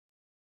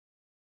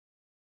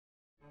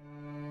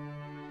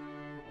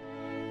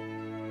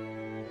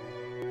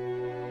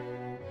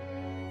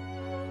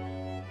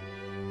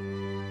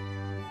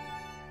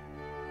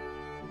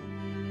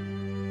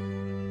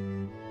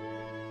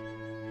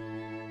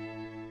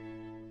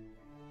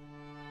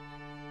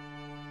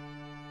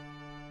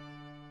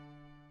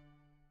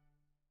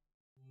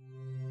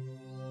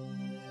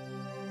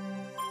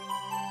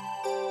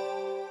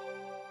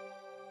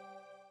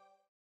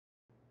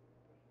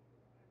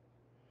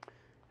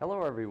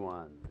Hello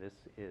everyone, this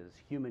is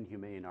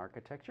Humane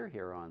Architecture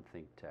here on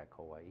ThinkTech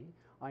Hawaii.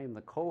 I am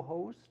the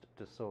co-host,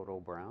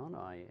 DeSoto Brown.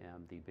 I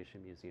am the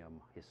Bishop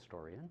Museum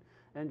historian.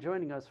 And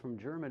joining us from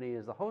Germany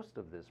is the host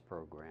of this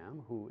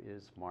program, who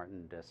is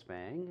Martin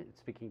Despang,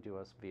 speaking to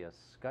us via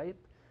Skype.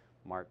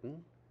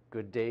 Martin,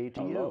 good day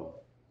to Hello. you.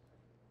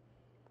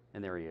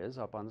 And there he is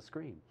up on the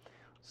screen.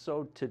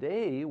 So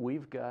today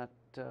we've got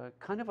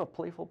kind of a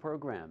playful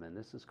program, and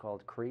this is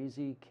called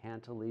Crazy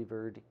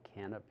Cantilevered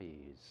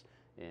Canopies.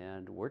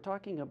 And we're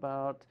talking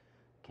about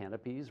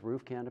canopies,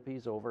 roof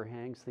canopies,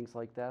 overhangs, things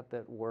like that,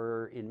 that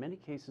were in many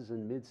cases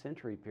in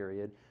mid-century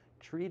period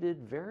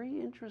treated very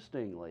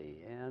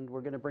interestingly. And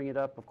we're going to bring it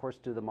up, of course,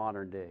 to the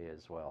modern day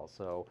as well.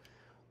 So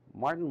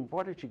Martin,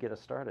 why don't you get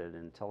us started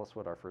and tell us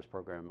what our first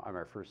program,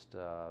 our first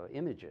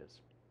image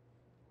is?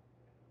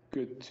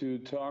 Good to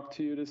talk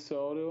to you,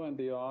 DeSoto, and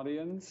the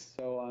audience.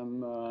 So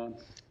I'm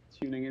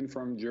tuning in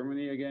from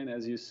Germany again.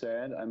 As you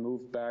said, I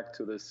moved back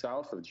to the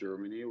south of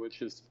Germany,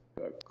 which is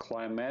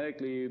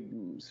climatically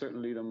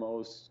certainly the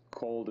most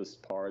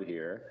coldest part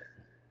here.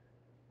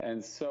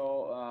 And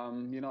so,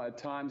 at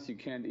times you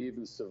can't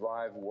even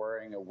survive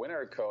wearing a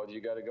winter coat. You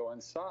got to go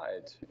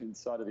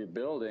inside of your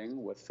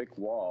building with thick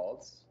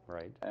walls.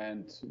 Right.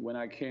 And when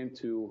I came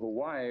to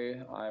Hawaii,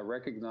 I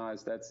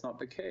recognized that's not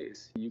the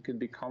case. You can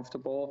be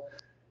comfortable.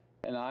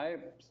 And I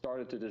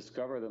started to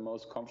discover the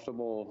most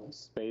comfortable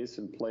space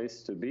and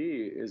place to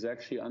be is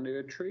actually under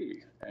a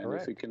tree. And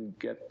Correct. if we can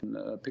get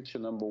picture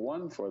number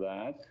one for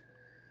that.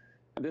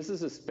 And this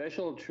is a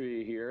special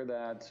tree here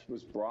that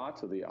was brought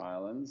to the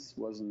islands,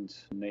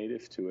 wasn't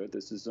native to it.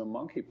 This is a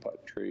monkey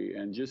butt tree.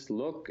 And just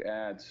look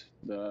at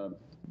the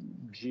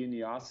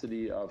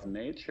geniosity of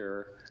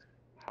nature,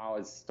 how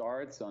it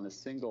starts on a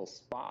single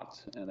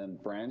spot and then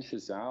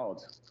branches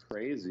out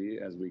crazy,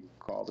 as we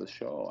call the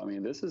show. I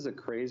mean, this is a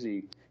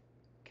crazy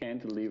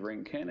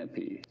cantilevering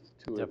canopy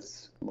to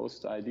its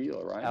most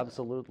ideal, right?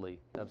 Absolutely,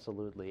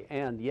 absolutely.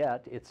 And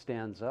yet it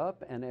stands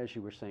up, and as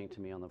you were saying to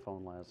me on the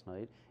phone last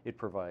night, it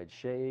provides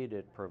shade,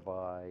 it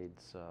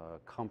provides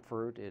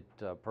comfort, it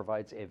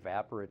provides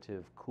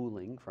evaporative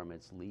cooling from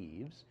its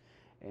leaves,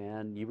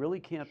 and you really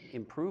can't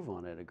improve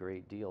on it a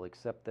great deal,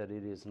 except that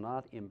it is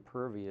not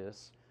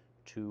impervious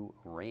to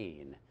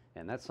rain.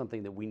 And that's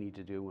something that we need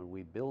to do when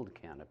we build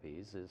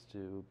canopies, is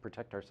to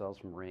protect ourselves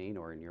from rain,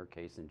 or in your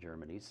case in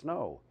Germany,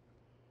 snow.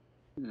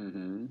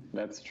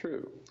 That's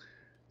true.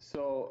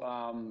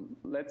 So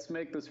let's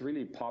make this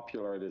really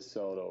popular,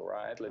 DeSoto,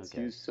 right? Let's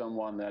use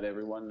someone that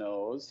everyone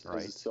knows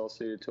is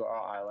associated to our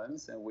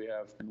islands, and we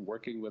have been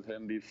working with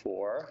him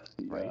before.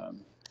 Right.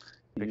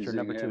 Picture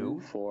number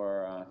two.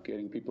 For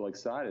getting people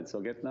excited. So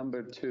get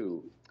number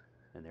two.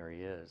 And there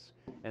he is.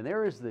 And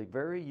there is the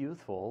very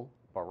youthful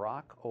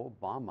Barack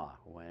Obama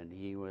when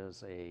he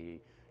was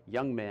a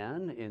young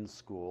man in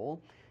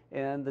school.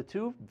 And the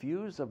two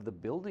views of the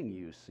building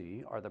you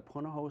see are the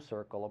Punahou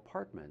Circle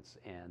Apartments,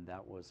 and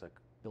that was a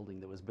building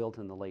that was built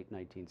in the late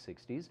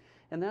 1960s,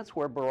 and that's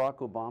where Barack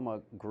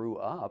Obama grew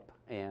up,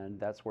 and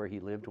that's where he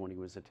lived when he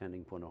was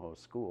attending Punahou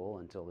School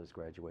until his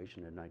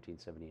graduation in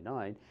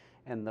 1979.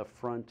 And the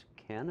front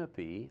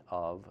canopy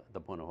of the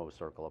Punahou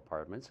Circle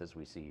Apartments, as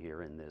we see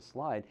here in this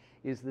slide,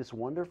 is this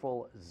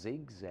wonderful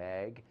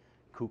zigzag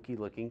kooky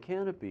looking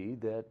canopy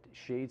that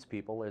shades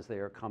people as they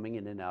are coming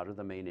in and out of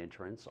the main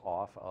entrance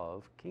off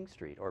of King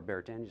Street, or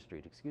Beretania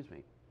Street, excuse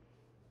me.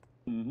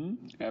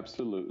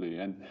 Absolutely.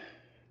 And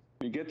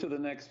we get to the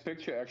next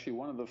picture. Actually,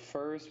 one of the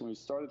first, when we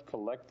started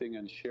collecting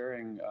and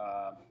sharing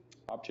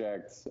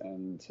objects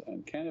and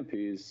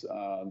canopies,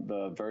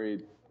 the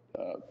very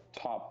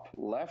top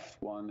left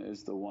one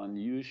is the one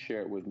you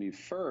shared with me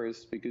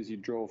first because you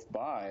drove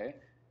by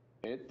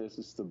it. This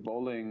is the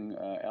bowling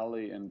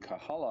alley in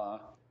Kahala.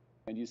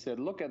 And you said,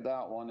 look at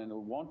that one, and it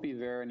won't be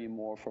there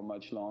anymore for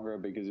much longer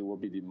because it will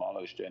be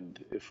demolished. And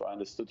if I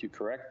understood you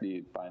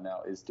correctly, by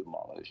now is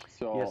demolished.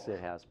 So yes, it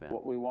has been.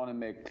 What we want to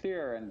make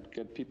clear and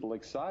get people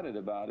excited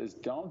about is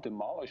don't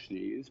demolish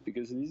these,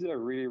 because these are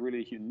really,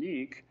 really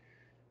unique.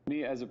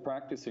 Me as a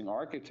practicing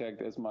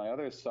architect, as my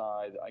other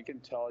side, I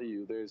can tell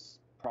you there's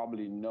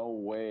probably no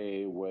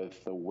way,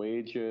 with the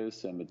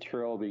wages and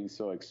material being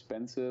so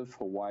expensive,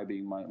 Hawaii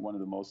being one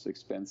of the most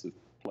expensive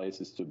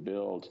places to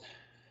build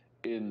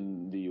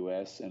in the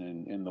US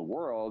and in the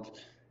world,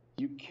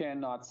 you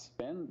cannot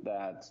spend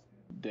that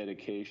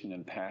dedication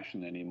and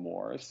passion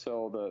anymore.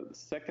 So the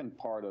second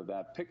part of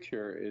that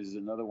picture is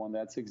another one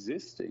that's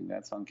existing,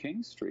 that's on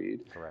King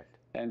Street. Correct.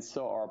 And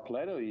so our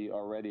plaidoyer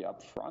already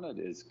up front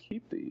is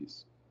keep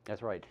these.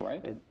 That's right.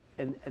 Right?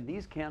 And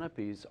these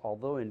canopies,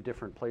 although in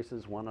different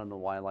places, one on the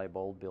Wailai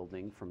Bowl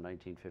building from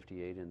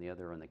 1958 and the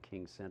other on the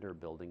King Center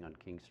building on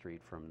King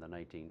Street from the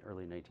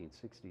early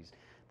 1960s,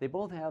 they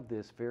both have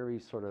this very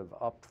sort of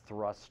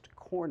up-thrust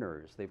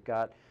corners. They've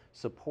got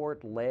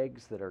support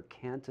legs that are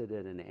canted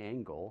at an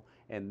angle,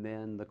 and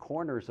then the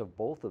corners of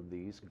both of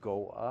these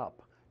go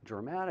up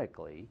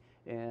dramatically,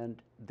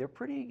 and they're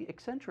pretty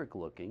eccentric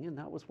looking, and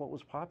that was what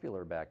was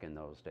popular back in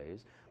those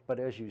days. But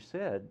as you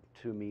said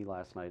to me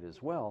last night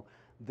as well,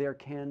 there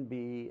can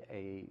be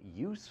a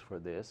use for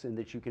this in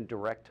that you can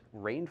direct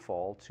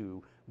rainfall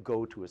to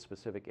go to a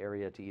specific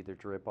area to either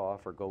drip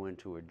off or go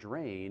into a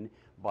drain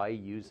by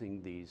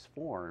using these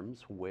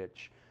forms,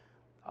 which,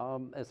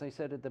 as I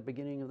said at the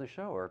beginning of the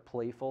show, are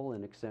playful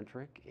and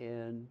eccentric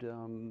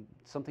and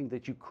something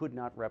that you could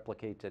not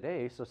replicate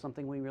today, so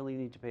something we really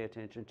need to pay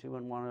attention to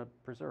and want to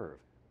preserve.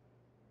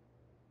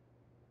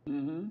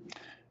 Mm-hmm.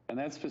 And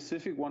that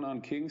specific one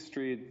on King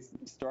Street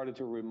started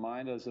to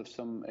remind us of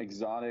some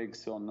exotic,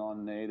 so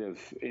non-native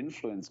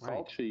influence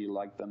culture,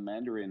 like the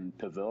Mandarin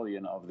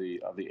Pavilion of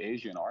the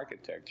Asian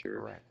architecture.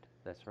 Correct.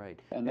 That's right.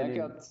 And that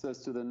gets us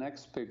to the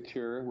next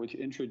picture, which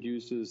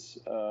introduces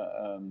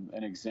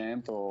an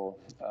example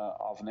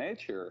of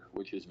nature,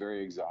 which is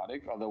very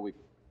exotic, although we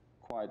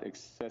quite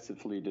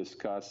excessively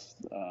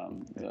discussed,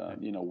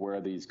 where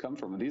these come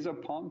from. These are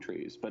palm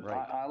trees, but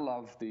I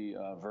love the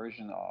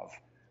version of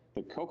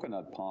the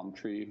coconut palm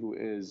tree, who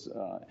is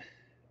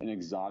an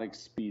exotic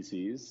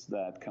species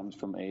that comes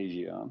from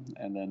Asia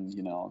and then,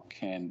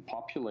 can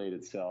populate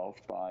itself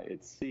by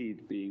its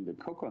seed being the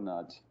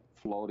coconut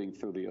floating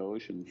through the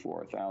ocean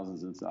for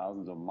thousands and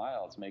thousands of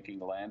miles, making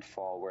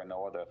landfall where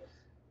no other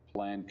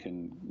plant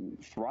can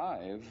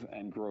thrive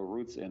and grow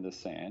roots in the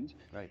sand.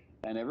 Right.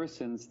 And ever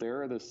since,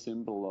 they're the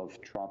symbol of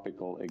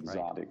tropical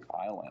exotic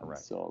islands.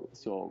 Correct.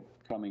 So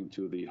coming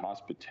to the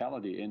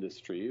hospitality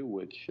industry,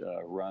 which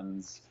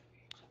runs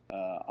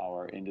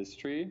our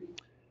industry.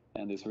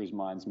 And this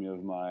reminds me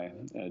of my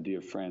dear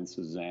friend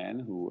Suzanne,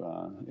 who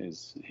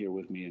is here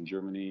with me in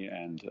Germany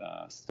and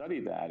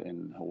studied that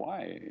in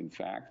Hawaii, in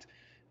fact.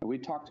 And we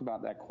talked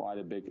about that quite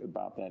a bit,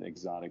 about that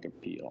exotic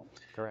appeal.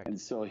 Correct. And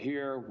so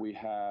here we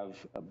have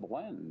a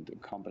blend, a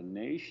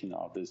combination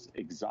of this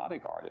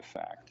exotic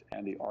artifact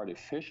and the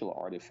artificial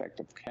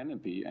artifact of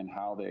canopy and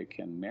how they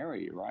can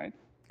marry, right?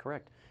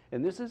 Correct.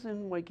 And this is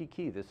in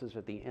Waikiki. This is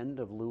at the end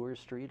of Lure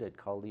Street at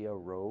Kalia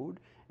Road,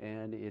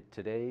 and it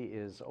today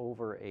is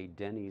over a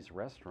Denny's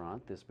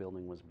restaurant. This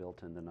building was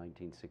built in the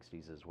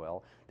 1960s as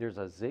well. There's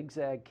a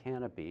zigzag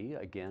canopy,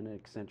 again, an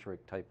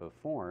eccentric type of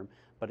form,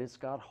 but it's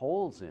got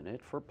holes in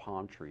it for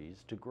palm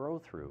trees to grow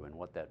through. And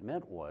what that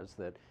meant was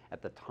that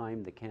at the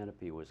time the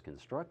canopy was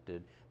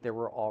constructed, there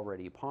were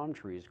already palm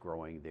trees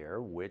growing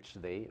there, which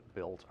they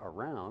built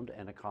around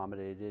and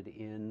accommodated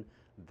in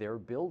their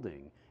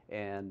building.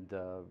 And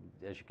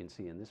as you can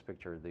see in this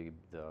picture,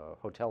 the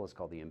hotel is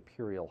called the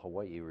Imperial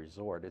Hawaii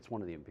Resort. It's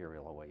one of the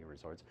Imperial Hawaii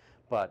Resorts,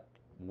 but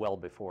well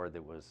before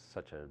there was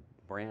such a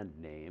brand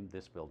name,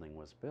 this building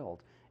was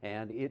built.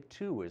 And it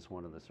too is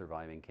one of the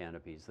surviving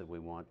canopies that we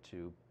want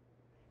to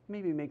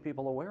maybe make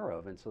people aware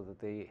of, and so that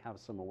they have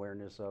some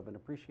awareness of and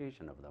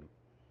appreciation of them.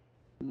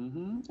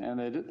 Mm-hmm. And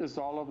they did this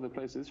all over the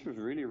place. This was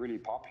really, really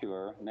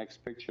popular.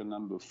 Next picture,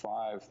 number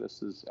 5.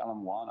 This is Ala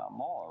Moana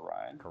Mall,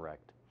 right?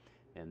 Correct.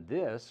 And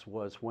this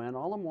was when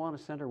Ala Moana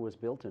Center was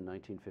built in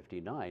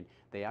 1959.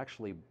 They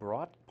actually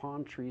brought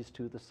palm trees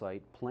to the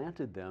site,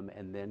 planted them,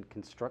 and then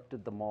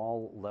constructed the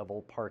mall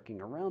level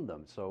parking around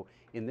them. So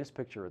in this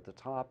picture at the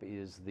top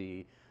is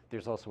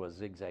there's also a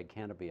zigzag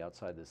canopy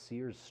outside the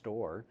Sears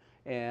store,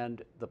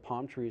 and the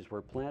palm trees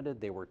were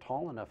planted. They were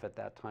tall enough at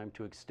that time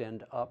to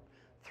extend up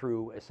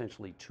through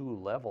essentially 2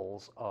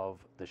 levels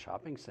of the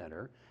shopping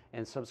center.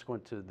 And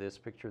subsequent to this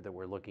picture that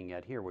we're looking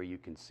at here, where you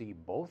can see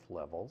both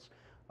levels,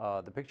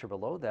 the picture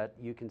below that,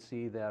 you can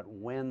see that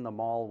when the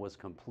mall was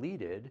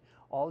completed,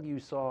 all you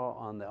saw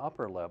on the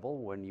upper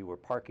level when you were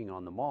parking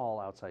on the mall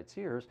outside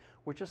Sears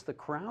were just the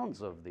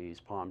crowns of these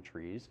palm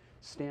trees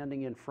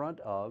standing in front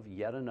of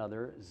yet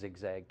another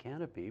zigzag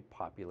canopy,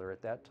 popular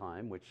at that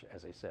time, which,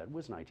 as I said,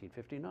 was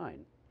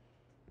 1959.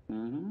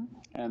 Mm-hmm.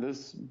 And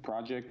this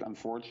project,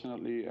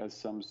 unfortunately, as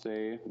some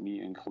say,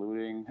 me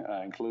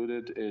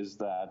included, is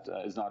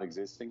not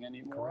existing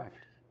anymore. Correct.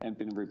 And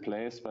been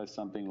replaced by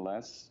something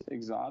less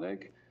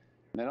exotic.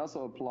 And that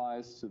also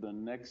applies to the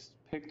next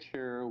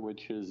picture,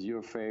 which is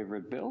your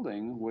favorite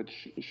building,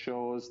 which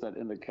shows that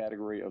in the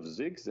category of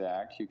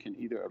zigzag, you can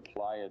either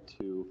apply it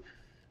to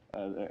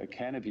a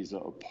canopy, so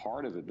a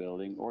part of a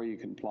building, or you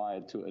can apply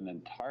it to an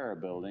entire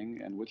building.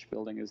 And which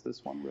building is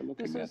this one we're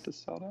looking at,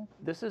 DeSoto?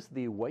 This is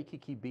the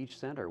Waikiki Beach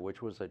Center,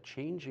 which was a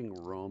changing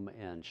room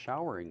and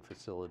showering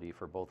facility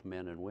for both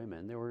men and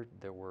women.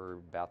 There were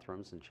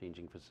bathrooms and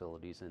changing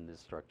facilities in this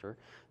structure.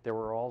 There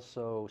were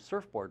also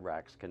surfboard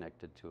racks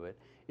connected to it.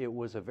 It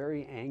was a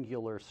very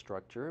angular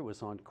structure. It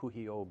was on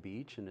Kuhio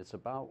Beach, and it's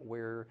about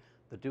where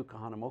the Duke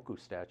Kahanamoku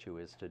statue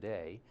is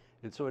today.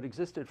 And so it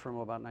existed from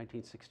about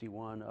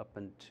 1961 up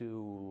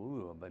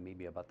into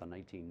maybe about the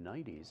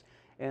 1990s.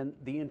 And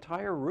the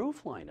entire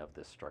roof line of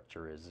this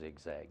structure is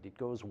zigzagged. It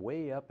goes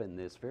way up in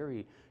this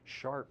very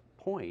sharp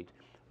point.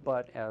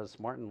 But as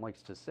Martin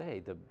likes to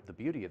say, the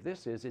beauty of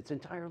this is it's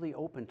entirely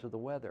open to the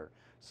weather.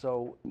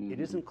 So it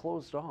isn't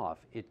closed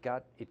off. It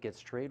gets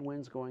trade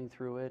winds going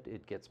through it.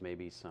 It gets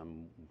maybe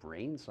some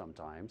rain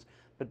sometimes.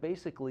 But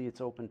basically it's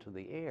open to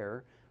the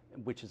air,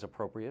 which is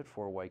appropriate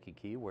for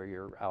Waikiki, where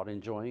you're out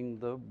enjoying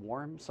the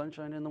warm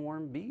sunshine and the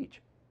warm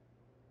beach.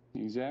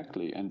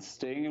 Exactly. And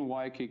staying in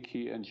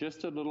Waikiki and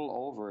just a little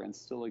over and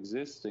still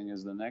existing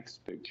is the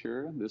next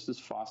picture. This is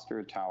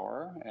Foster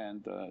Tower,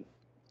 and the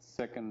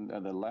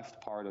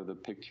left part of the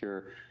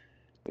picture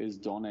is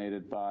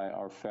donated by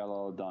our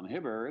fellow Don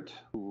Hibbert,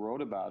 who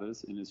wrote about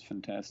us in his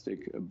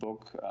fantastic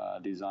book,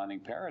 Designing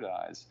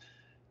Paradise.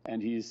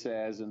 And he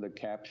says in the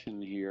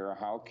caption here,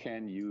 how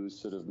can you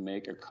sort of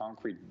make a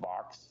concrete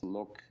box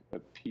look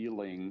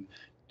appealing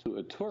to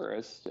a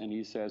tourist? And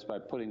he says by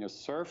putting a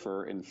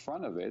surfer in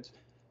front of it,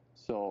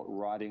 so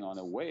riding on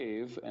a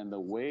wave, and the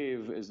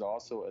wave is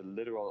also a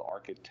literal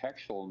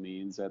architectural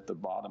means at the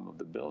bottom of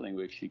the building,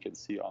 which you can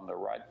see on the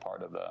right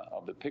part of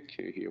the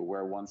picture here,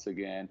 where once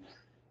again,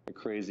 a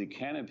crazy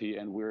canopy,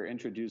 and we're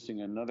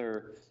introducing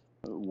another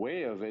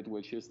way of it,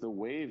 which is the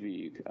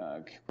wavy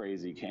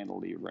crazy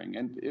cantilevering.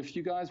 And if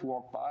you guys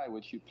walk by,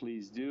 which you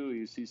please do,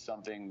 you see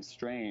something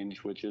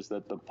strange, which is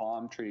that the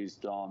palm trees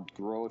don't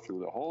grow through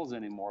the holes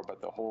anymore,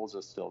 but the holes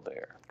are still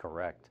there.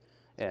 Correct.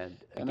 And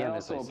again, that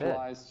as I also said,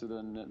 applies to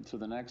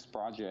the next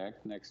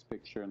project, next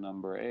picture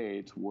number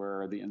 8,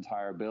 where the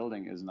entire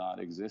building is not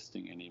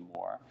existing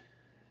anymore.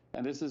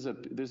 And this is a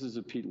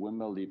Pete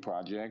Wimbley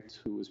project,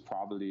 who is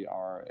probably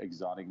our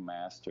exotic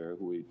master,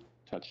 who we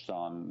touched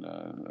on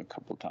a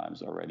couple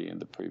times already in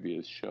the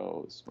previous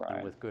shows, right?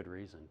 And with good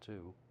reason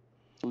too.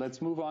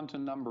 Let's move on to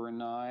number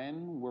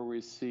 9, where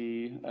we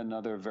see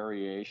another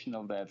variation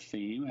of that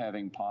theme,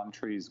 having palm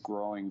trees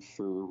growing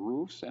through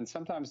roofs, and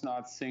sometimes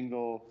not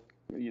single,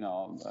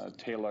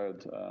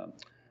 tailored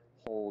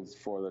holes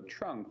for the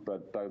trunk,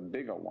 but the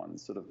bigger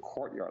ones, sort of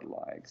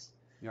courtyard-likes.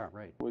 Yeah,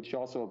 right. Which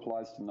also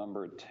applies to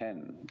number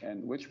 10.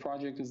 And which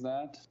project is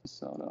that,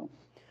 DeSoto?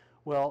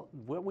 Well,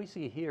 what we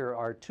see here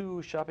are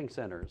 2 shopping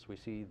centers. We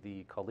see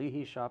the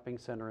Kalihi Shopping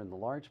Center in the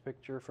large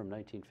picture from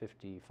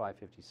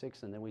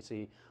 1955-56, and then we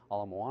see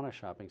Ala Moana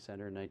Shopping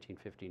Center in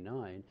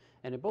 1959.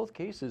 And in both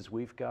cases,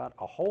 we've got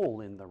a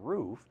hole in the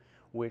roof,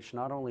 which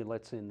not only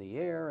lets in the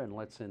air and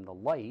lets in the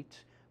light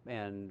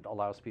and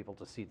allows people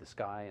to see the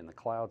sky and the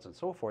clouds and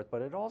so forth,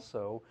 but it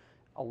also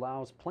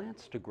allows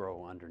plants to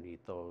grow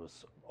underneath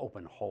those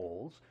open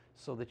holes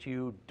so that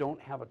you don't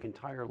have an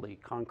entirely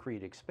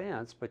concrete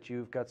expanse, but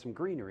you've got some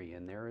greenery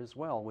in there as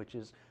well, which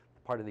is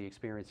part of the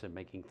experience of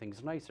making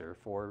things nicer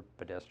for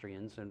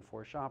pedestrians and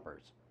for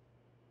shoppers.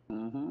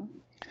 Mm-hmm.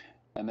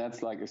 And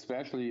that's like,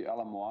 especially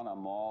Ala Moana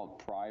Mall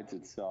prides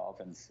itself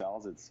and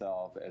sells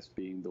itself as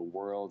being the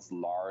world's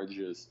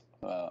largest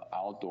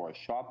outdoor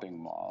shopping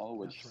mall,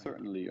 which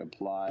certainly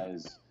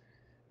applies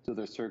to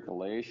the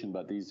circulation,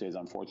 but these days,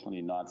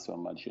 unfortunately, not so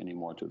much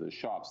anymore to the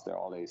shops. They're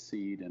all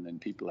AC'd, and then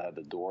people have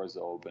the doors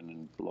open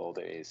and blow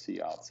the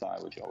AC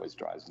outside, which always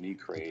drives me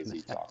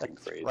crazy, talking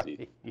crazy,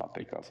 right.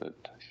 Topic of the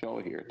show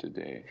here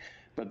today.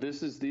 But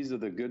these are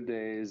the good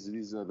days.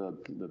 These are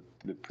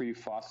the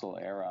pre-fossil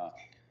era.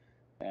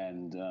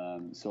 And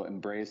so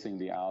embracing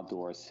the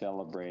outdoors,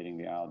 celebrating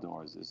the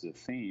outdoors is the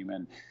theme.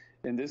 And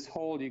in this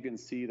hole, you can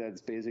see that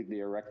it's basically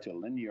a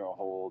rectilinear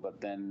hole,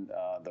 but then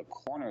the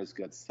corners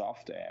get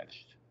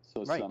soft-edged.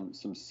 So right.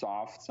 some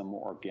soft, some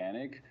more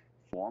organic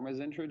form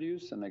is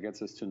introduced, and that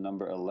gets us to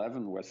number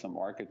 11, where some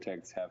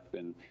architects have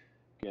been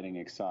getting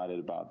excited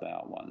about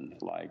that one,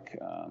 like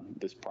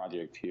this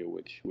project here,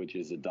 which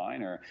is a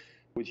diner,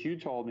 which you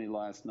told me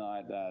last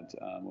night that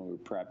when we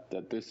prepped,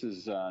 that this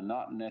is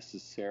not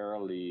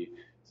necessarily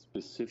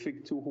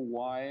specific to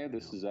Hawaii.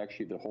 This is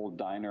actually the whole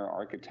diner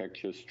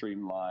architecture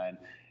streamline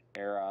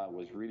era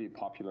was really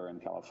popular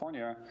in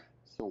California.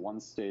 So one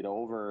state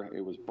over,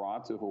 it was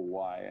brought to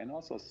Hawaii, and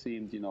also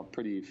seemed,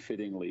 pretty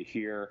fittingly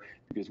here,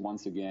 because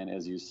once again,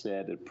 as you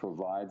said, it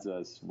provides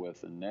us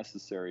with a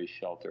necessary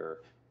shelter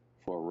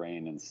for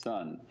rain and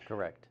sun.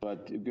 Correct.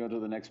 But go to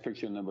the next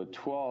picture, number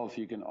 12.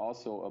 You can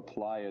also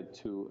apply it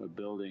to a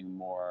building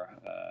more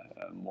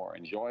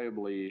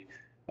enjoyably,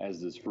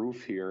 as this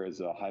roof here is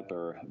a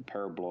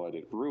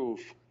hyper-paraboloidal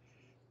roof,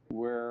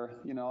 where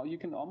you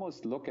can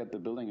almost look at the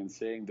building and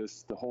saying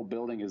the whole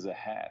building is a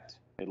hat.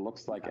 It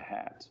looks like a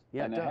hat.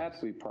 Yeah, and a hat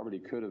we probably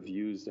could have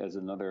used as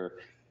another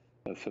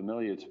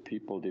familiar to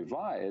people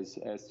device,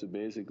 as to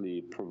basically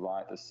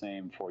provide the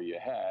same for your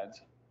head,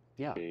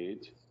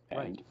 shade,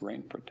 and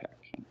rain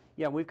protection.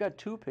 Yeah, we've got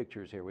 2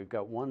 pictures here. We've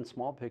got one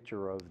small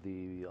picture of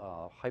the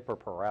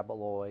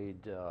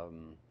hyperparaboloid,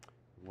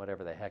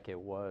 whatever the heck it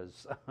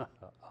was.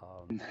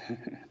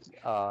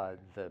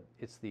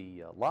 It's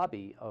the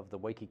lobby of the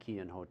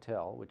Waikikian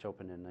Hotel, which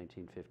opened in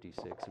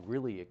 1956.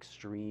 Really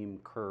extreme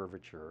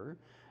curvature.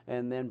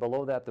 And then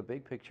below that, the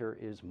big picture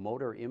is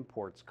Motor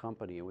Imports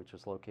Company, which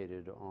is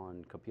located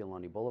on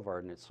Kapiolani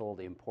Boulevard, and it sold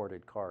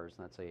imported cars.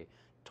 And that's a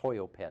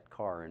Toyopet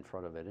car in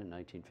front of it in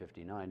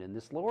 1959. And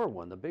this lower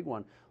one, the big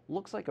one,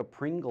 looks like a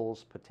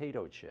Pringles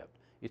potato chip.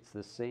 It's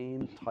the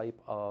same type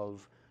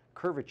of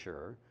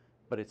curvature,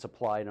 but it's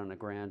applied on a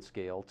grand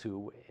scale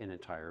to an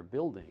entire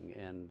building.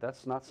 And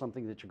that's not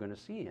something that you're going to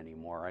see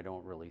anymore, I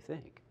don't really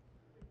think.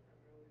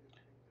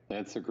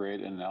 That's a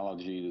great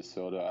analogy,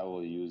 DeSoto. I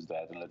will use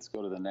that. And let's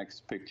go to the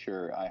next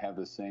picture. I have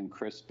the same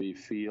crispy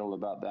feel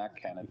about that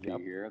canopy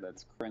here.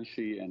 That's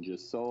crunchy and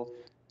just so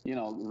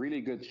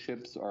really good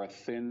chips are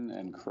thin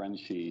and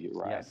crunchy,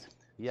 right? Yes. So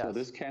Yes.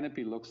 this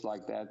canopy looks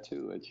like that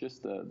too. It's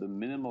just the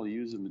minimal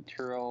use of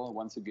material,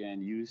 once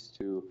again, used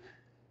to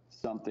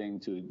something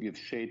to give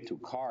shade to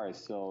cars.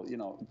 So,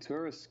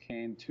 tourists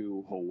came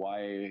to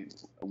Hawaii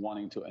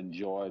wanting to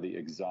enjoy the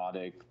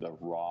exotic, the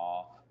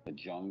raw, the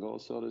jungle,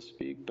 so to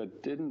speak,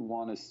 but didn't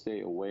want to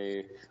stay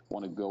away,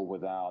 want to go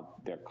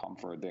without their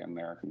comfort, their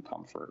American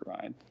comfort,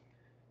 right?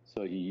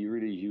 So he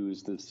really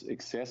used this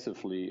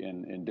excessively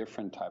in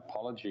different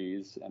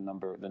typologies. And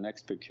the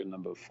next picture,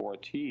 number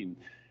 14,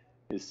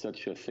 is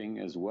such a thing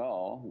as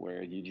well,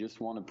 where you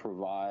just want to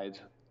provide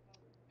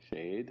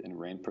shade and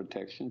rain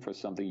protection for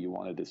something you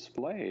want to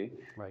display.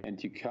 Right.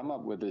 And you come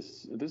up with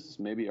this is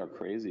maybe our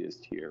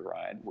craziest here,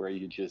 right? Where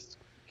you just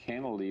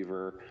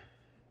cantilever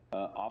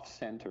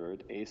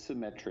off-centered,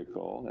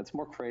 asymmetrical. That's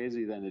more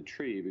crazy than a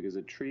tree because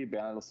a tree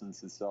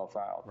balances itself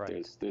out.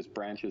 Right. There's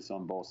branches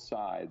on both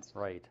sides,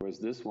 Right. whereas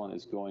this one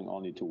is going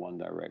only to one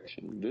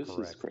direction. This is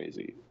Correct.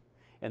 crazy.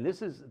 And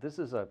this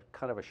is a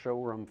kind of a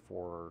showroom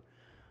for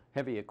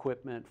heavy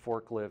equipment,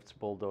 forklifts,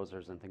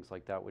 bulldozers, and things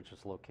like that, which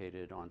is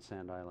located on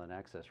Sand Island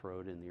Access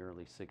Road in the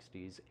early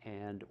 60s.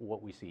 And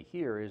what we see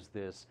here is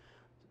this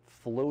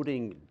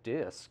floating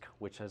disc,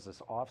 which has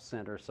this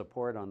off-center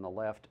support on the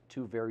left,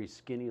 two very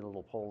skinny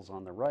little poles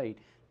on the right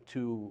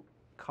to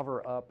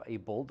cover up a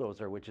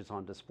bulldozer, which is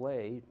on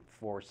display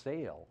for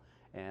sale.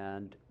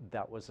 And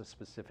that was a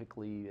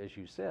specifically, as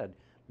you said,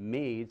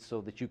 made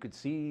so that you could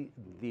see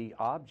the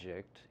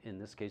object, in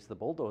this case the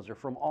bulldozer,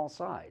 from all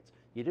sides.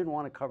 You didn't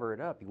want to cover it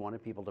up. You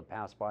wanted people to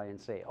pass by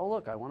and say, oh,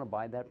 look, I want to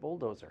buy that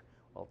bulldozer.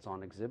 Well, it's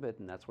on exhibit,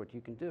 and that's what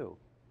you can do.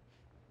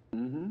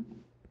 Mm-hmm.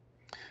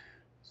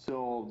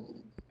 So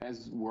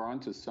as we're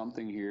onto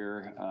something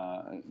here,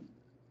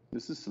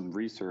 this is some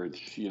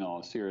research,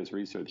 serious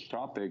research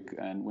topic.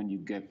 And when you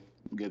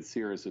get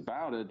serious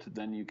about it,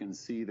 then you can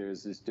see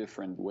there's these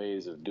different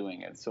ways of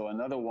doing it. So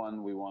another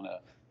one we want to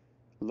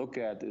look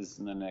at is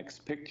in the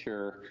next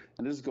picture,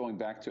 and this is going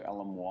back to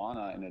Ala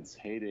Moana in its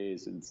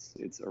heydays,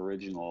 its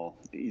original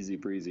easy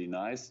breezy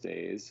nice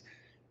days.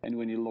 And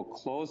when you look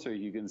closer,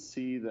 you can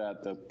see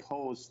that the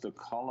post, the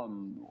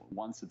column,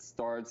 once it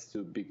starts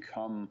to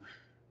become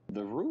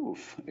the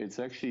roof, it's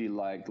actually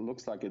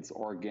looks like it's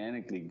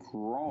organically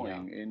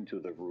growing into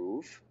the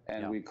roof,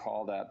 and we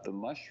call that the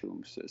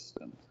mushroom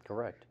system.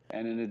 Correct.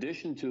 And in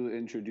addition to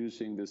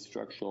introducing this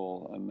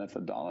structural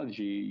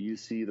methodology, you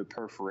see the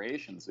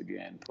perforations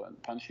again,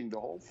 punching the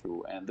hole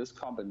through, and this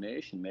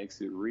combination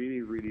makes it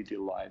really, really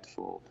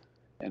delightful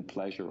and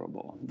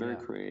pleasurable, very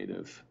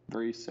creative,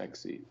 very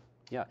sexy.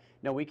 Yeah.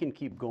 Now we can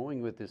keep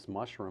going with this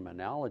mushroom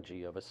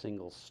analogy of a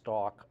single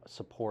stalk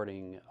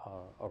supporting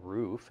a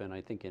roof. And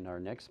I think in our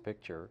next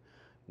picture,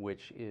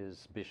 which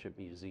is Bishop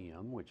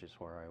Museum, which is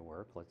where I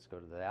work, let's go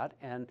to that.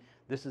 And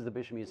this is the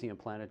Bishop Museum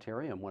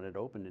Planetarium when it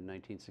opened in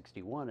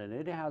 1961. And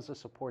it has a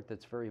support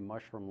that's very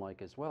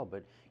mushroom-like as well.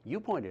 But you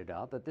pointed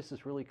out that this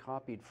is really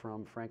copied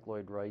from Frank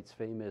Lloyd Wright's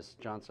famous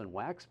Johnson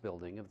Wax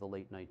building of the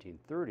late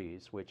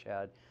 1930s, which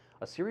had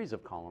a series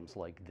of columns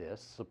like this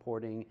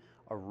supporting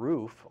a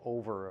roof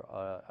over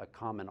a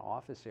common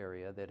office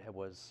area that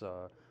was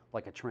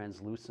like a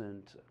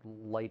translucent,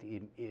 light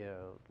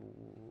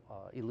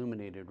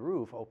illuminated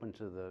roof open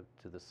to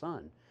the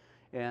sun.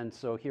 And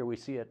so here we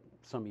see it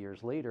some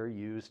years later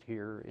used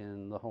here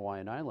in the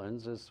Hawaiian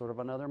Islands as sort of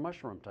another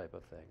mushroom type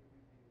of thing.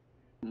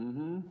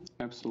 Mm-hmm.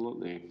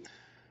 Absolutely.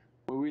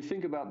 When we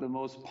think about the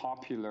most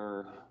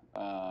popular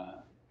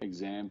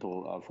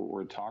example of what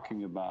we're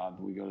talking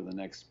about, we go to the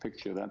next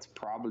picture. That's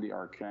probably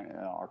our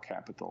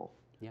Capitol.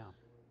 Yeah.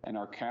 And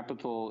our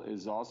Capitol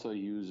is also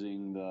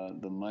using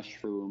the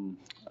mushroom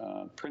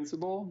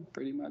principle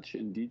pretty much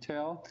in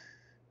detail.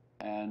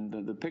 And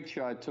the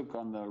picture I took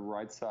on the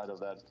right side of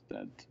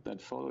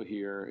that photo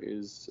here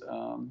is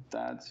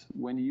that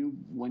when you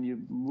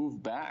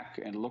move back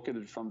and look at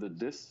it from the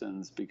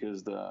distance,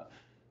 because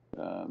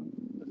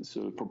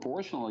so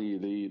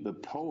proportionally the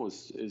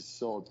post is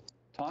so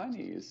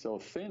tiny, is so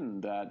thin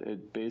that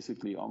it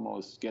basically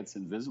almost gets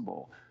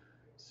invisible.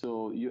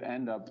 So you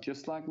end up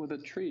just like with a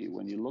tree.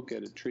 When you look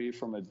at a tree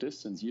from a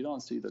distance, you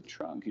don't see the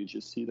trunk, you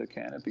just see the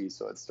canopy,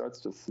 so it starts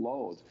to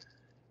float.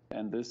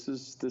 And this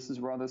is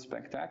rather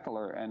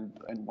spectacular. And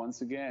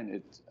once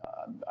again,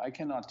 I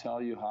cannot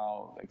tell you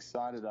how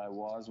excited I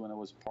was when I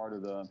was part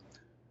of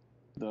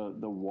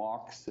the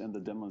walks and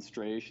the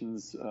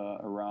demonstrations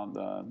around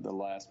the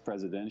last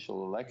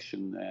presidential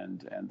election,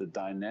 and the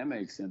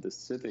dynamics and the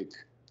civic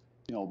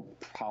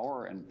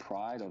power and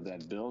pride of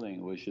that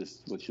building was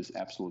just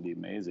absolutely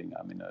amazing.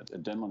 I mean, a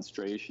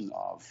demonstration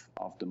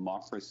of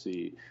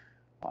democracy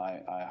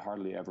I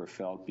hardly ever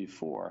felt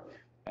before,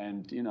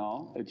 and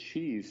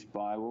achieved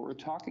by what we're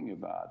talking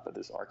about, but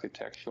this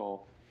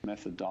architectural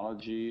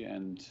methodology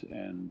and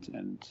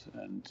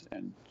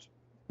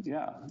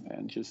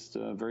just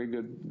a very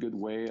good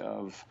way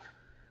of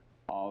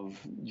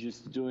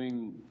just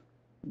doing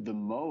the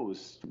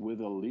most with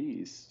the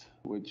least,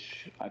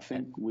 which I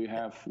think we're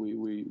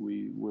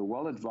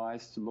well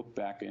advised to look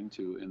back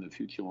into in the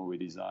future when we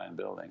design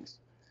buildings.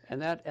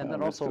 And that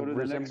Let's also go to the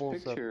next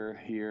resembles picture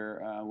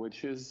here,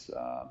 which is,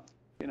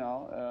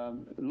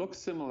 looks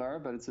similar,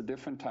 but it's a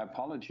different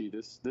typology.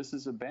 This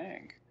is a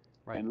bank.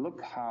 right. And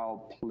look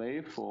how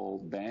playful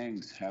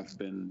banks have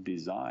been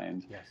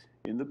designed Yes.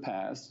 in the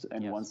past.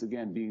 And Yes. once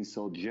again, being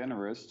so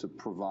generous to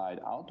provide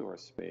outdoor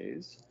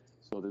space.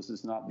 So this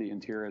is not the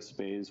interior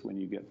space when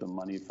you get the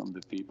money from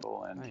the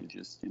people and Right. you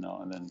just,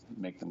 and then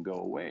make them go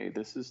away.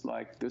 This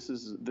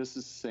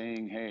is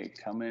saying, hey,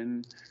 come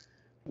in,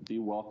 be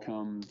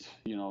welcomed,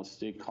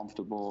 stay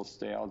comfortable,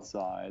 stay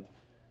outside.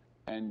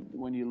 And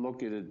when you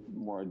look at it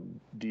more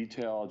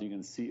detailed, you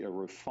can see a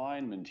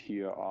refinement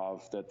here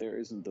of that there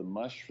isn't the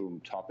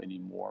mushroom top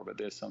anymore, but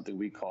there's something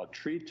we call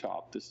tree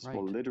top. This is Right.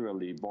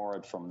 literally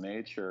borrowed from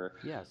nature.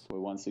 Yes.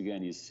 Where once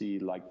again you see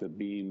like the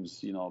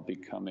beams,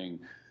 becoming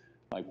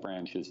like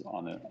branches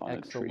on a tree.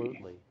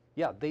 Absolutely.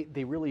 Yeah,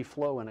 they really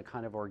flow in a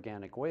kind of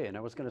organic way. And I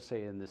was going to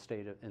say in the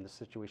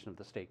situation of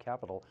the state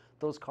capitol,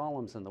 those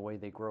columns and the way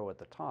they grow at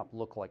the top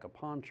look like a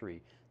pond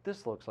tree.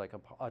 This looks like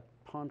a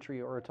pond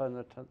tree or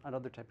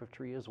another type of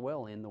tree as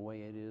well in the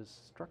way it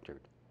is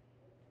structured.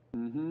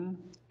 Mm-hmm.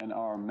 And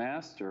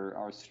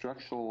our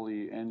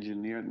structurally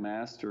engineered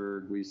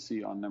master, we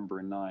see on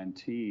number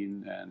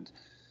 19, and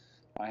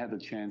I had the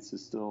chance to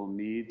still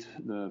meet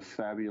the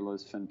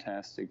fabulous,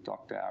 fantastic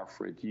Dr.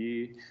 Alfred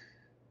Yee,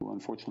 who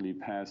unfortunately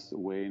passed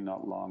away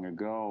not long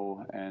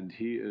ago. And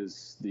he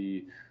is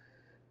the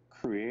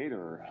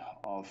creator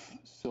of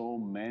so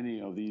many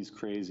of these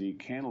crazy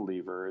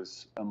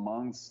cantilevers,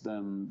 amongst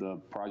them the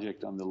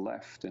project on the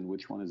left. And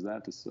which one is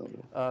that,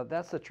 DeSoto?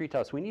 That's the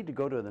treetops. We need to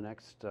go to the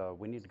next,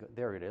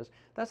 there it is.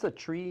 That's the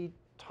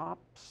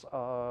treetops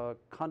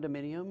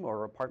condominium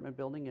or apartment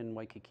building in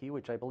Waikiki,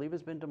 which I believe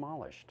has been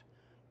demolished.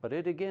 But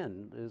it,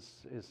 again,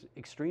 is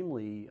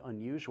extremely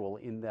unusual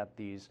in that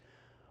these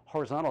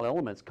horizontal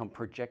elements come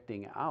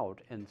projecting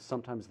out, and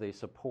sometimes they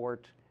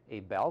support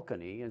a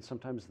balcony, and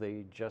sometimes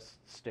they just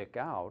stick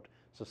out.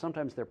 So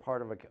sometimes they're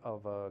part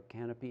of a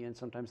canopy, and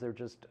sometimes they're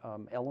just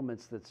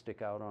elements that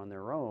stick out on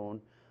their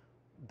own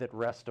that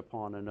rest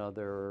upon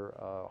another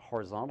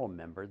horizontal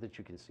member that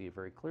you can see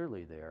very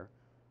clearly there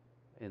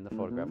in the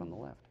photograph on the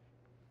left.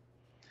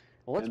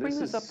 Well, let's bring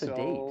this up to date. This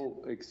is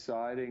so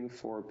exciting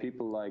for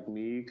people like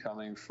me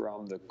coming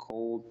from the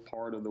cold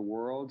part of the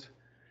world,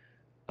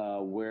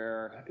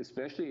 where,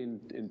 especially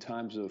in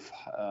times of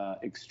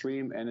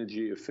extreme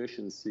energy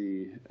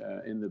efficiency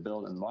in the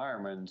built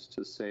environment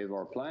to save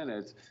our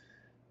planet,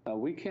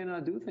 we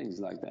cannot do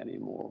things like that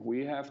anymore.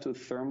 We have to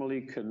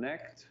thermally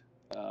connect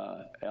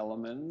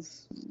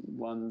elements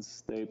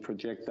once they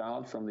project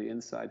out from the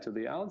inside to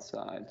the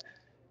outside,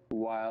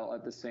 while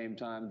at the same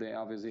time they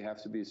obviously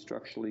have to be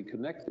structurally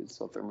connected.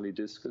 So thermally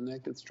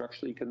disconnected,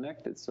 structurally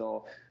connected.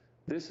 So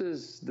this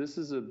is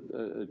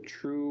a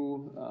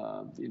true,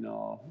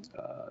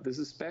 this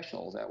is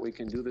special that we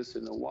can do this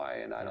in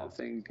Hawaii, and I don't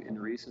think in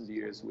recent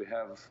years we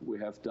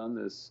have done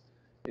this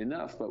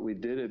enough, but we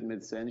did it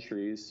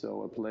mid-century,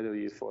 so a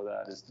plea for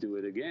that is do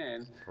it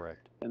again.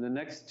 Correct. And the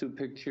next two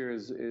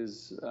pictures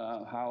is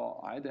how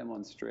I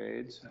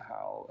demonstrate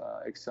how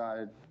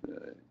excited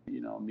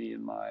me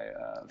and my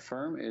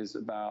firm is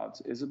about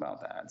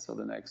that. So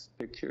the next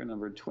picture,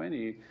 number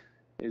 20,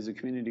 is a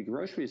community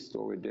grocery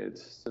store we did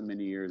so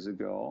many years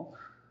ago,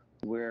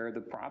 where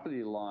the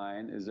property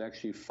line is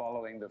actually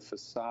following the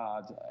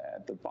facade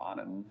at the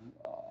bottom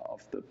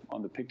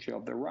on the picture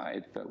of the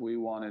right, but we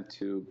wanted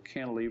to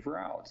cantilever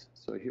out.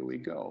 So here we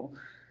go.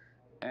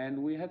 And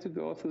we had to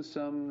go through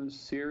some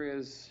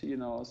serious,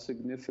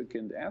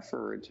 significant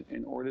effort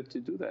in order to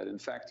do that. In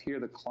fact, here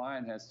the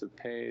client has to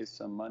pay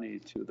some money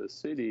to the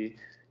city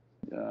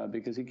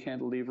because he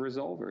cantilevers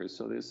over.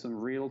 So there's some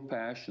real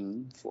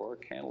passion for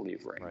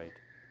cantilevering. Right.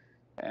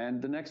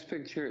 And the next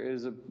picture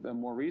is a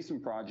more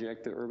recent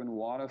project, the urban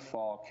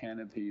waterfall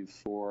canopy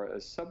for a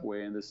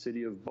subway in the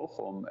city of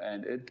Bochum.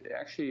 And it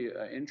actually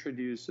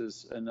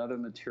introduces another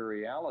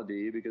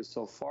materiality, because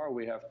so far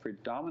we have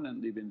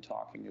predominantly been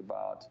talking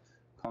about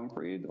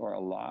concrete, or a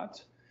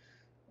lot.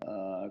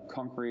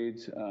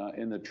 Concrete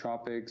in the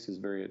tropics is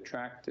very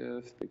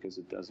attractive because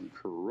it doesn't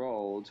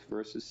corrode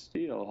versus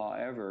steel.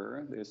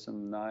 However, there's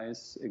some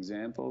nice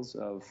examples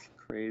of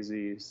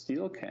crazy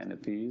steel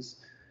canopies.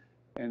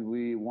 And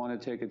we want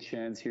to take a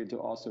chance here to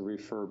also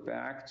refer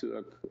back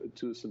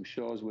to some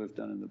shows we've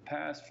done in the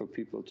past for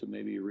people to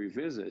maybe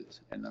revisit.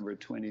 And number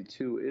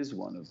 22 is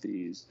one of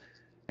these.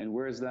 And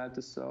where is that,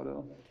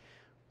 DeSoto?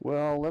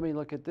 Well, let me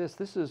look at this.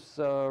 This is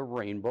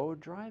Rainbow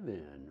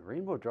Drive-In.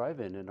 Rainbow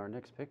Drive-In in our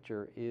next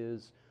picture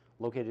is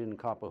located in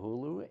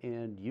Kapahulu,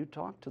 and you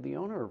talked to the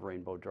owner of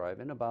Rainbow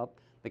Drive-In about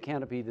the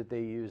canopy that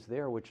they use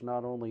there, which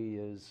not only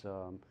is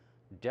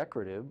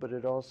decorative, but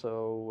it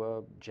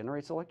also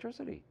generates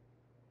electricity.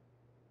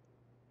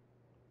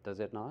 Does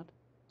it not?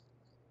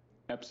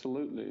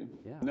 Absolutely.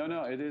 Yeah.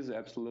 No, it is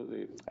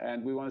absolutely.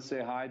 And we want to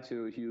say hi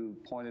to, you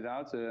pointed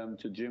out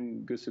to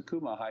Jim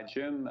Gusakuma. Hi,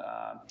 Jim.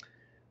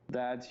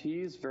 That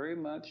he's very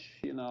much,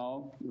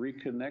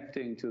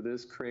 reconnecting to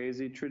this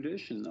crazy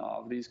tradition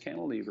of these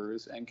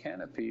cantilevers and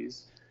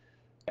canopies.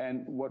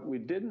 And what we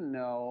didn't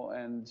know,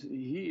 and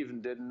he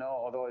even didn't know,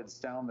 although it's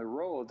down the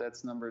road,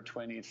 that's number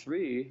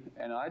 23.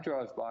 And I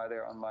drive by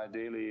there on my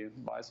daily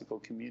bicycle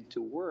commute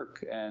to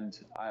work. And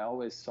I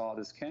always saw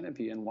this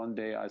canopy. And one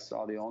day I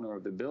saw the owner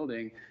of the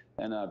building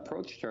and I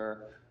approached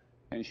her.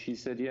 And she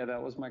said, "Yeah,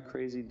 that was my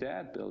crazy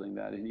dad building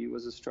that. And he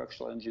was a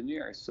structural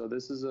engineer." So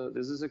this is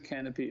a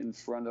canopy in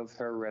front of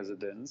her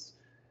residence.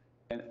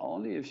 And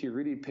only if you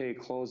really pay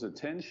close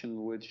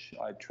attention, which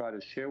I try to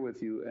share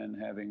with you, and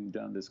having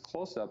done this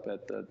close-up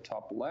at the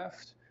top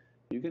left,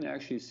 you can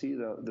actually see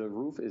the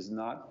roof is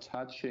not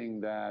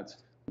touching that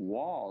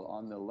wall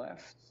on the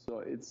left. So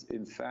it's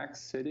in fact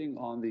sitting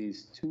on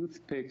these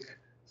toothpick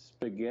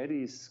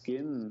spaghetti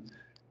skin,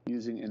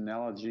 using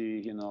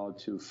analogy,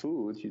 to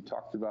food. You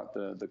talked about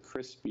the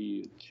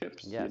crispy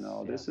chips, Yes,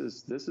 this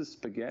yes. is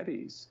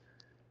spaghettis.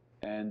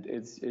 And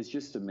it's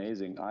just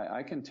amazing.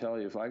 I can tell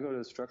you, if I go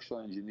to a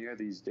structural engineer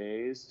these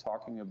days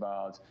talking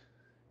about,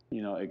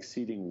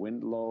 exceeding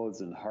wind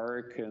loads and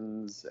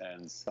hurricanes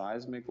and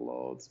seismic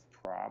loads,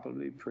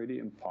 probably pretty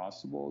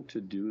impossible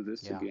to do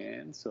this Yeah.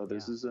 again. So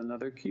this Yeah. is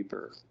another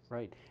keeper.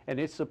 Right. And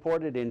it's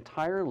supported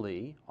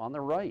entirely on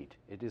the right.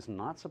 It is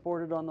not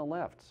supported on the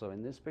left. So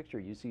in this picture,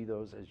 you see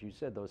those, as you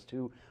said, those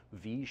two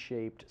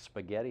V-shaped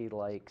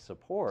spaghetti-like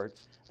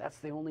supports. That's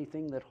the only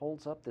thing that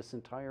holds up this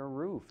entire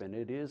roof. And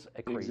it is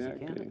a crazy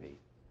Exactly. canopy.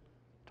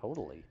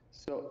 Totally.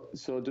 So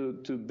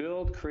to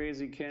build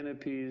crazy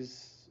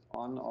canopies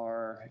on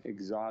our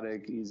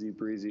exotic, easy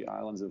breezy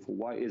islands of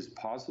Hawaii is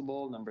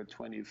possible. Number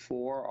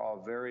 24, our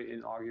very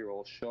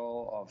inaugural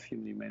show of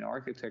Humane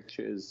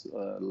Architecture is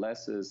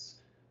Les's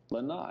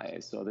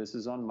Lanai. So this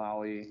is on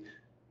Maui.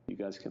 You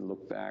guys can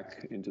look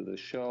back into the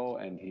show,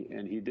 and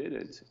he did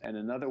it. And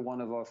another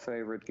one of our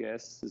favorite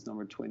guests is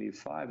number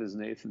 25, is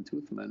Nathan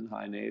Toothman.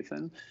 Hi,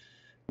 Nathan.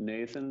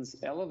 Nathan's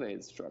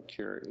Elevate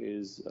structure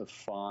is a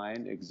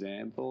fine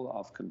example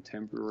of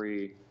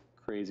contemporary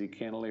crazy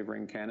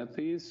cantilevering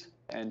canopies,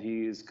 and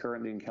he is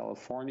currently in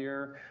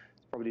California.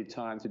 It's probably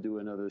time to do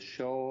another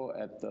show.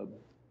 At the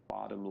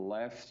bottom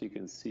left, you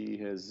can see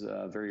his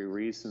very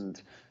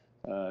recent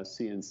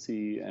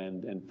CNC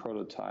and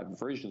prototype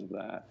version of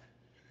that.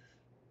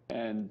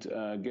 And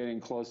getting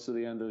close to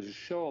the end of the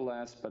show,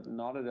 last but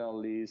not at all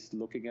least,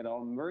 looking at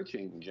our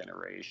emerging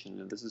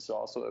generation. And this is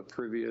also a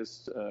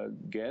previous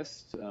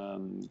guest,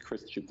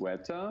 Chris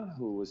Chigueta,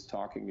 who was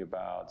talking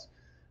about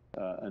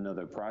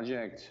another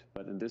project.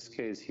 But in this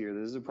case here,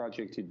 this is a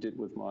project he did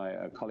with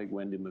my colleague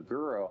Wendy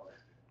Maguro,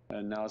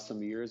 and now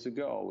some years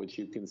ago, which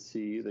you can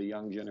see the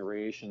young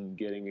generation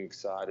getting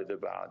excited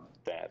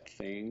about that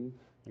thing.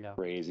 Yeah.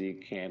 Crazy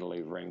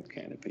cantilevering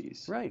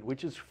canopies. Right,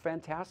 which is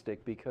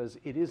fantastic because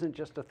it isn't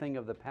just a thing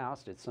of the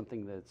past, it's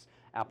something that's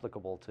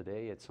applicable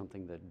today, it's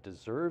something that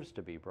deserves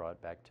to be brought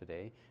back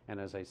today. And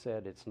as I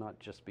said, it's not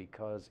just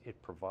because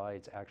it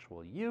provides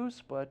actual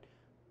use, but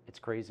it's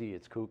crazy,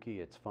 it's kooky,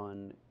 it's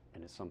fun,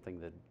 and it's something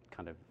that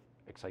kind of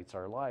excites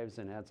our lives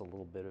and adds a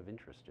little bit of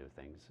interest to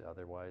things.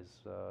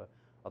 Otherwise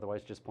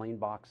just plain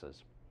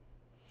boxes.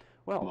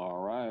 Well, all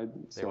right,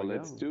 so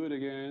let's do it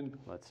again.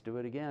 Let's do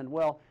it again.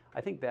 Well,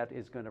 I think that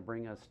is going to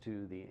bring us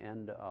to the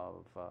end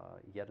of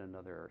yet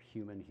another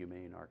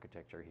Humane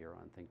Architecture here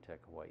on ThinkTech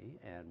Hawaii.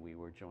 And we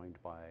were joined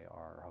by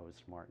our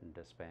host, Martin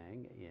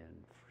Despang,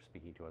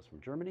 speaking to us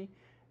from Germany.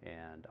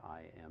 And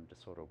I am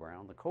DeSoto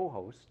Brown, the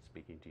co-host,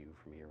 speaking to you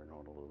from here in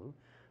Honolulu.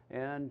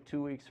 And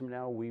 2 weeks from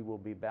now, we will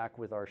be back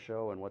with our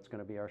show. And what's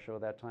going to be our show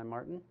that time,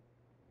 Martin?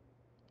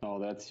 Oh,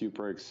 that's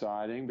super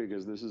exciting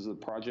because this is a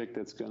project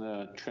that's going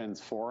to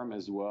transform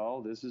as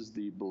well. This is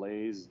the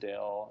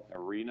Blaisdell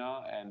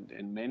Arena, and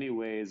in many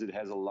ways it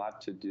has a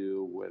lot to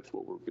do with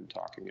what we've been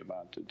talking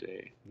about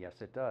today.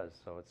 Yes, it does.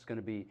 So it's going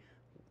to be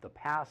the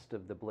past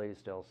of the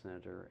Blaisdell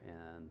Center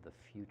and the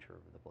future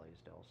of the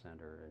Blaisdell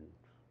Center, and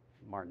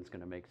Martin's going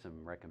to make some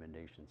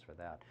recommendations for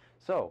that.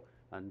 So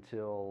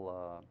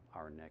until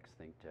our next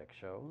ThinkTech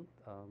show,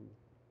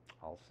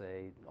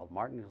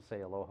 Martin will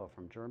say aloha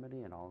from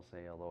Germany, and I'll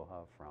say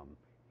aloha from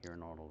here in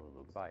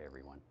Honolulu. Goodbye,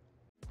 everyone.